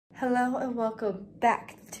Hello and welcome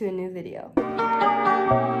back to a new video.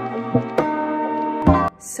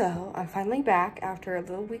 So I'm finally back after a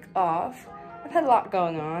little week off. I've had a lot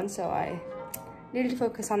going on, so I needed to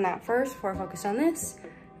focus on that first before I focused on this.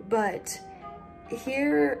 But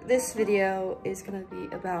this video is gonna be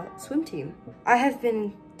about swim team. I have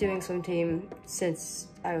been doing swim team since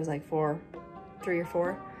I was like 3 or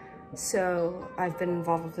 4. So I've been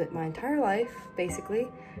involved with it my entire life, basically,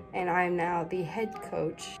 and I'm now the head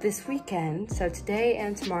coach. This weekend, so today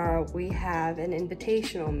and tomorrow, we have an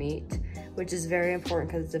invitational meet, which is very important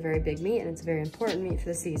because it's a very big meet and it's a very important meet for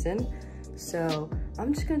the season. So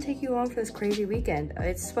I'm just gonna take you along for this crazy weekend.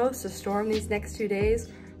 It's supposed to storm these next 2 days,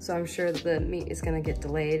 so I'm sure that the meet is gonna get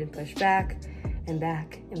delayed and pushed back and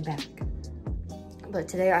back and back. But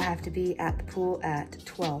today I have to be at the pool at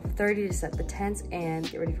 12:30 to set the tents and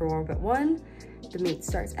get ready for warm up at 1. The meet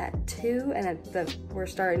starts at 2, and we're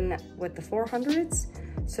starting with the 400s.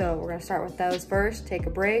 So we're gonna start with those first, take a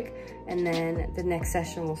break, and then the next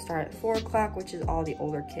session will start at 4 o'clock, which is all the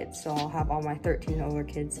older kids. So I'll have all my 13 older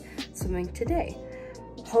kids swimming today.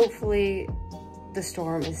 Hopefully the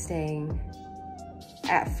storm is staying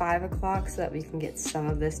at 5 o'clock so that we can get some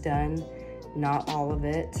of this done, not all of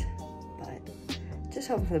it. Just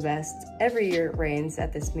hope for the best. Every year it rains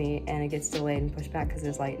at this meet and it gets delayed and pushed back because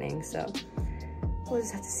there's lightning, so we'll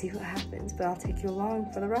just have to see what happens, but I'll take you along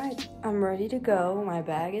for the ride. I'm ready to go. My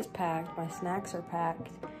bag is packed, my snacks are packed.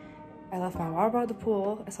 I left my water bottle at the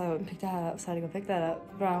pool, so I went and picked that up, so I had to go pick that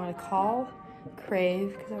up. But I'm gonna call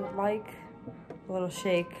Crave because I would like a little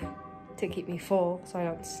shake to keep me full so I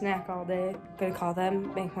don't snack all day. I'm gonna call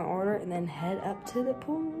them, make my order, and then head up to the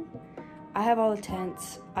pool. I have all the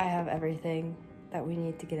tents, I have everything that we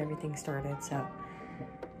need to get everything started, so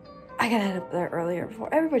I gotta head up there earlier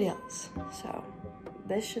before everybody else. So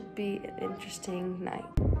this should be an interesting night.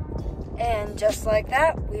 And just like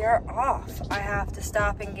that, we are off. I have to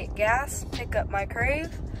stop and get gas, pick up my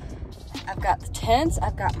Crave. I've got the tents,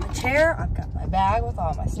 I've got my chair, I've got my bag with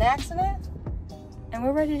all my snacks in it, and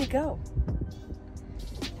we're ready to go.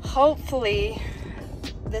 Hopefully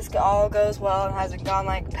this all goes well and hasn't gone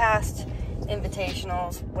like past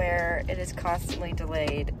invitationals where it is constantly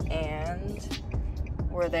delayed and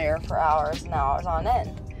we're there for hours and hours on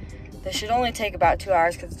end. This should only take about 2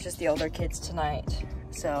 hours because it's just the older kids tonight.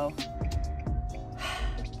 So,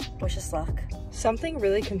 wish us luck. Something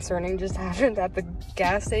really concerning just happened at the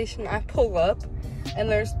gas station. I pull up and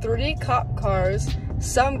there's 3 cop cars,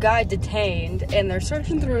 some guy detained, and they're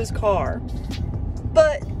searching through his car.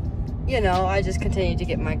 But, you know, I just continued to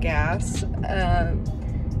get my gas.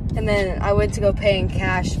 And then I went to go pay in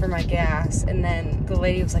cash for my gas, and then the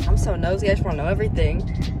lady was like, I'm so nosy, I just want to know everything.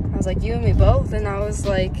 I was like, you and me both. And I was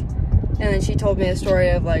like, and then she told me a story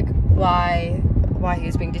of like why he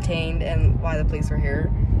was being detained and why the police were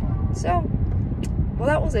here. So, well,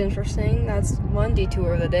 that was interesting. That's one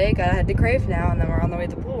detour of the day. Gotta head to Crave now, and then we're on the way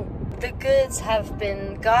to the pool. The goods have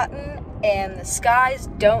been gotten, and the skies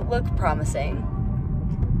don't look promising.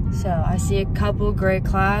 So I see a couple gray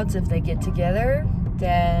clouds. If they get together,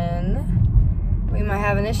 then we might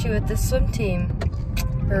have an issue with this swim team,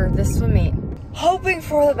 or this swim meet. Hoping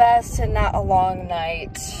for the best and not a long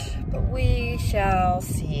night, but we shall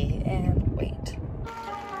see and wait.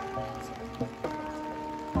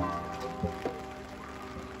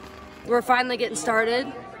 We're finally getting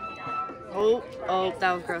started. Oh,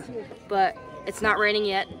 that was gross. But it's not raining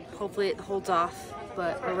yet. Hopefully it holds off,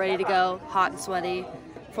 but we're ready to go, hot and sweaty.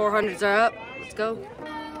 400s are up, let's go.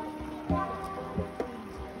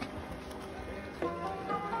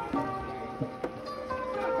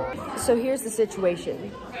 So here's the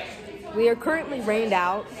situation. We are currently rained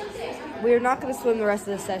out. We are not going to swim the rest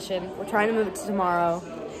of the session. We're trying to move it to tomorrow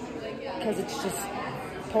because it's just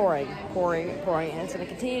pouring, and it's going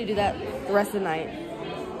to continue to do that the rest of the night.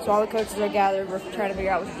 So all the coaches are gathered. We're trying to figure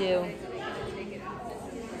out what to do.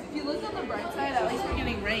 If you look on the bright side, at least we're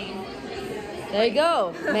getting rain. There you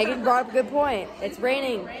go. Megan brought up a good point. It's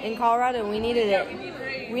raining in Colorado, and we needed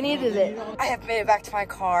it. We needed it. I have made it back to my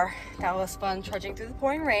car. That was fun trudging through the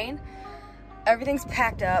pouring rain. Everything's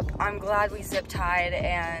packed up. I'm glad we zip tied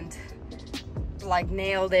and like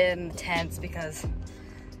nailed in the tents because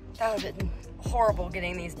that would have been horrible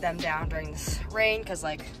getting them down during this rain because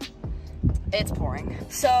like it's pouring.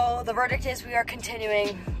 So the verdict is we are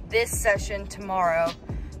continuing this session tomorrow.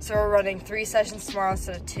 So we're running 3 sessions tomorrow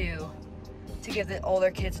instead of 2 to give the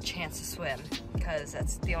older kids a chance to swim because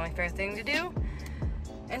that's the only fair thing to do.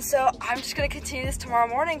 And so I'm just gonna continue this tomorrow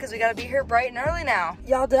morning because we gotta be here bright and early now.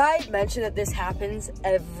 Y'all, did I mention that this happens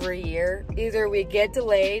every year? Either we get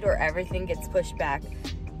delayed or everything gets pushed back.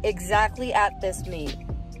 Exactly at this meet.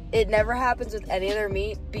 It never happens with any other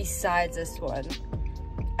meet besides this one.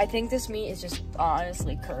 I think this meet is just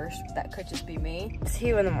honestly cursed. That could just be me. See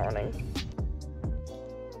you in the morning.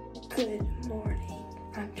 Good morning.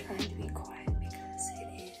 I'm trying to be quiet because it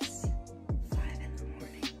is 5 in the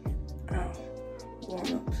morning.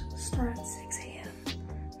 Warm-ups start at 6 a.m.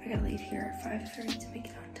 I gotta leave here at 5:30 to make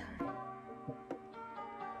it on time.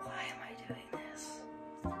 Why am I doing this?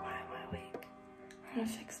 Why am I awake? I'm gonna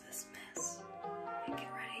fix this mess and get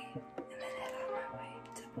ready and then head on my way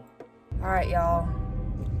to the pool. All right, y'all.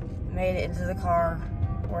 Made it into the car.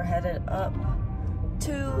 We're headed up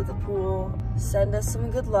to the pool. Send us some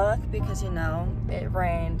good luck because, you know, it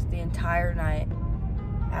rained the entire night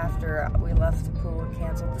after we left the pool and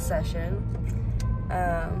canceled the session.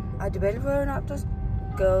 I debated whether or not to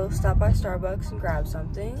go stop by Starbucks and grab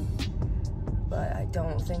something, but I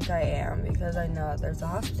don't think I am because I know that there's a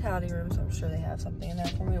hospitality room, so I'm sure they have something in there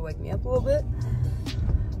for me to wake me up a little bit.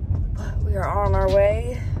 But we are on our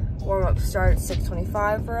way. Warm-up start at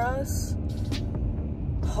 6:25 for us.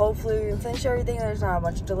 Hopefully we can finish everything. There's not a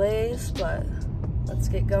bunch of delays, but let's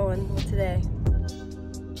get going with today.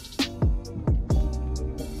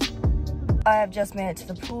 I have just made it to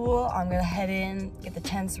the pool. I'm gonna head in, get the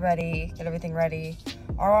tents ready, get everything ready.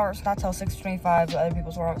 Our warm-up's not till 6:25, but other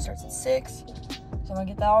people's warm-up starts at 6. So I'm gonna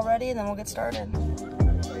get that all ready and then we'll get started.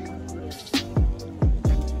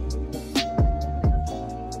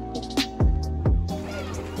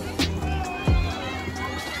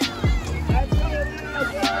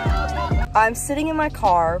 I'm sitting in my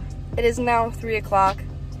car. It is now 3 o'clock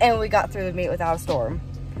and we got through the meet without a storm.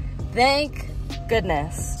 Thank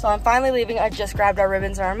goodness. So I'm finally leaving. I just grabbed our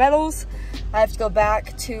ribbons and our medals. I have to go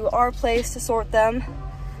back to our place to sort them.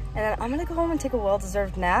 And then I'm gonna go home and take a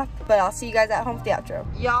well-deserved nap, but I'll see you guys at home for the outro.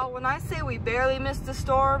 Y'all, when I say we barely missed the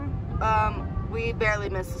storm, we barely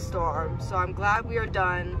missed the storm. So I'm glad we are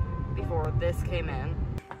done before this came in.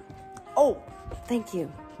 Oh, thank you.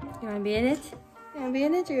 You wanna be in it? You wanna be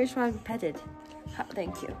in it or you just wanna be petted? Oh,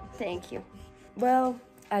 thank you, thank you. Well,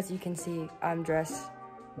 as you can see, I'm dressed,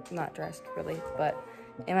 not dressed really, but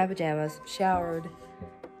in my pajamas, showered,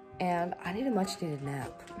 and I need a much needed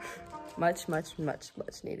nap. Much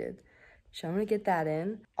needed. So I'm gonna get that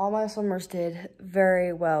in. All my swimmers did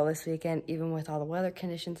very well this weekend, even with all the weather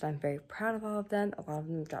conditions. I'm very proud of all of them. A lot of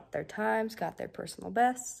them dropped their times, got their personal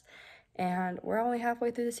bests, and we're only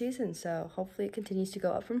halfway through the season, so hopefully it continues to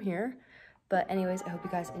go up from here. But anyways, I hope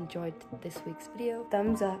you guys enjoyed this week's video.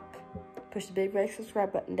 Thumbs up, push the big red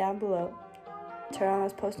subscribe button down below, turn on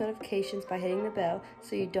those post notifications by hitting the bell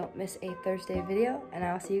so you don't miss a Thursday video, and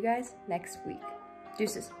I'll see you guys next week.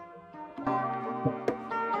 Deuces.